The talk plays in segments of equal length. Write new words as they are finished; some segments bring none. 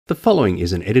The following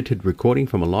is an edited recording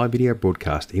from a live video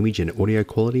broadcast. Image and audio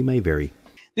quality may vary.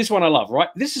 This one I love, right?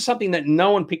 This is something that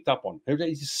no one picked up on.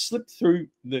 It just slipped through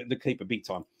the keeper big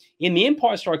time. In The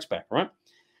Empire Strikes Back, right?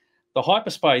 The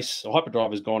hyperspace, or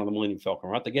hyperdrive has gone on the Millennium Falcon,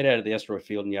 right? They get out of the asteroid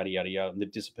field and yada, yada, yada, and they've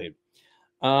disappeared.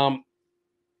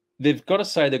 They've got to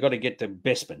say they've got to get to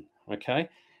Bespin, okay?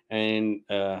 And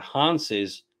Han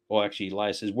says, or actually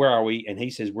Leia says, where are we? And he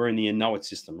says, we're in the Anoat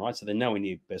System, right? So they know we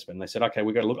need Bespin. They said, okay,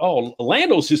 we've got to look. Oh,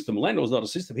 Lando's system. Lando's not a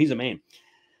system. He's a man.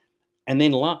 And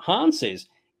then Han says,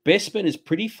 Bespin is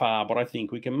pretty far, but I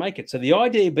think we can make it. So the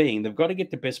idea being they've got to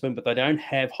get to Bespin, but they don't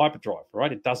have hyperdrive,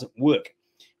 right? It doesn't work.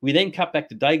 We then cut back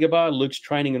to Dagobah, Luke's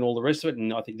training and all the rest of it.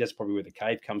 And I think that's probably where the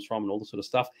cave comes from and all this sort of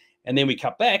stuff. And then we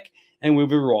cut back and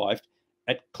we've arrived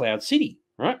at Cloud City,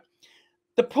 right?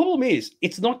 The problem is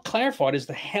it's not clarified as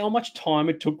to how much time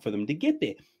it took for them to get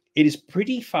there. It is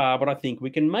pretty far, but I think we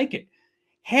can make it.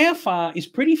 How far is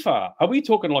pretty far? Are we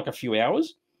talking like a few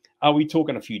hours? Are we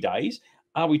talking a few days?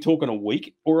 Are we talking a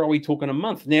week? Or are we talking a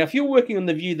month? Now, if you're working on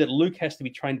the view that Luke has to be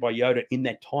trained by Yoda in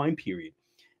that time period,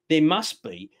 there must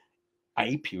be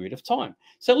a period of time.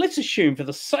 So let's assume for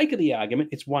the sake of the argument,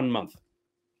 it's 1 month.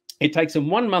 It takes them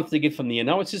 1 month to get from the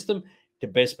Anoat System to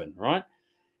Bespin, right?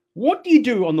 What do you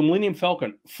do on the Millennium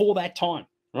Falcon for that time,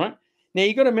 right? Now,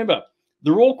 you got to remember,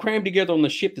 they're all crammed together on the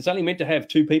ship that's only meant to have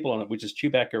 2 people on it, which is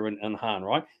Chewbacca and Han,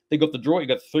 right? They got the droid, you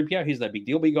got the 3PO, here's no big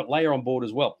deal, but you got Leia on board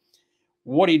as well.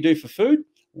 What do you do for food?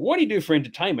 What do you do for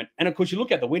entertainment? And, of course, you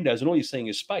look out the windows and all you're seeing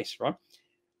is space, right?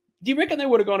 Do you reckon they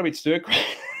would have gone a bit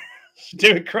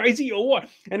stir-crazy or what?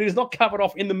 And it is not covered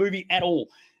off in the movie at all.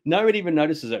 Nobody even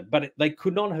notices it, but they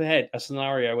could not have had a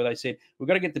scenario where they said, we've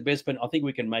got to get to Bespin, I think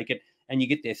we can make it, and you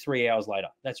get there 3 hours later.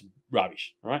 That's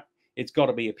rubbish, right? It's got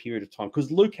to be a period of time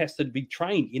because Luke has to be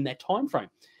trained in that time frame.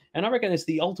 And I reckon it's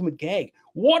the ultimate gag.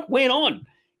 What went on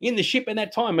in the ship in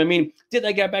that time? I mean, did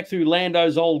they go back through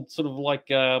Lando's old sort of like,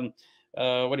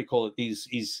 what do you call it,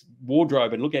 his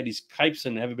wardrobe and look at his capes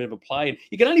and have a bit of a play? And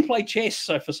you can only play chess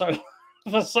for so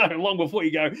long before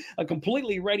you go a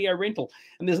completely radio rental.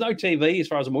 And there's no TV as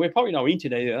far as I'm aware, probably no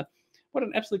internet either. What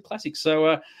an absolute classic.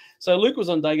 So Luke was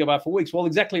on Dagobah for weeks. Well,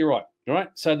 exactly right.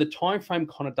 So the time frame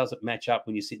kind of doesn't match up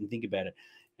when you sit and think about it.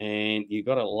 And you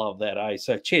got to love that, eh?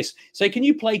 So chess. So can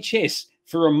you play chess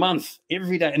for a month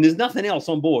every day? And there's nothing else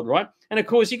on board, right? And of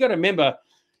course, you got to remember,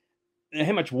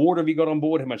 how much water have you got on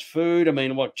board? How much food? I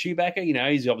mean, what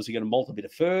Chewbacca, he's obviously going to molt a bit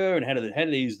of fur, and how do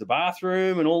they use the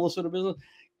bathroom and all this sort of business.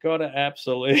 Got to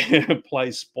absolutely play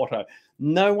Spotto.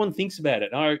 No one thinks about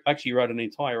it. I actually wrote an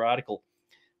entire article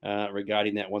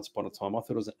regarding that once upon a time. I thought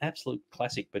it was an absolute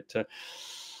classic. But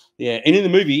yeah, and in the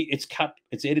movie, it's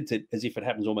edited as if it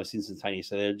happens almost instantaneous.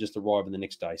 So they just arrive in the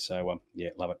next day. So yeah,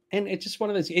 love it. And it's just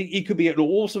one of those. It could be an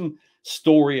awesome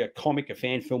story, a comic, a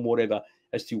fan film, whatever,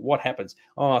 as to what happens.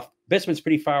 Oh, Bespin's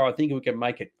pretty far. I think we can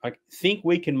make it. I think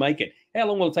we can make it. How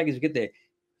long will it take us to get there?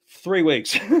 3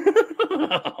 weeks.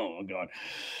 Oh, God.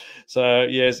 So,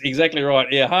 yes, exactly right.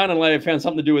 Yeah, Han and Leia found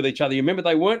something to do with each other. You remember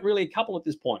they weren't really a couple at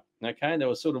this point, okay? They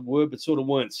were sort of were, but sort of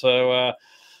weren't. So,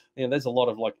 yeah, there's a lot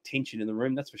of, like, tension in the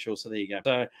room, that's for sure. So, there you go.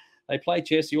 So, they play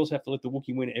chess. You also have to let the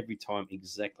Wookiee win every time.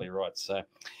 Exactly right. So,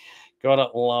 gotta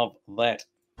love that.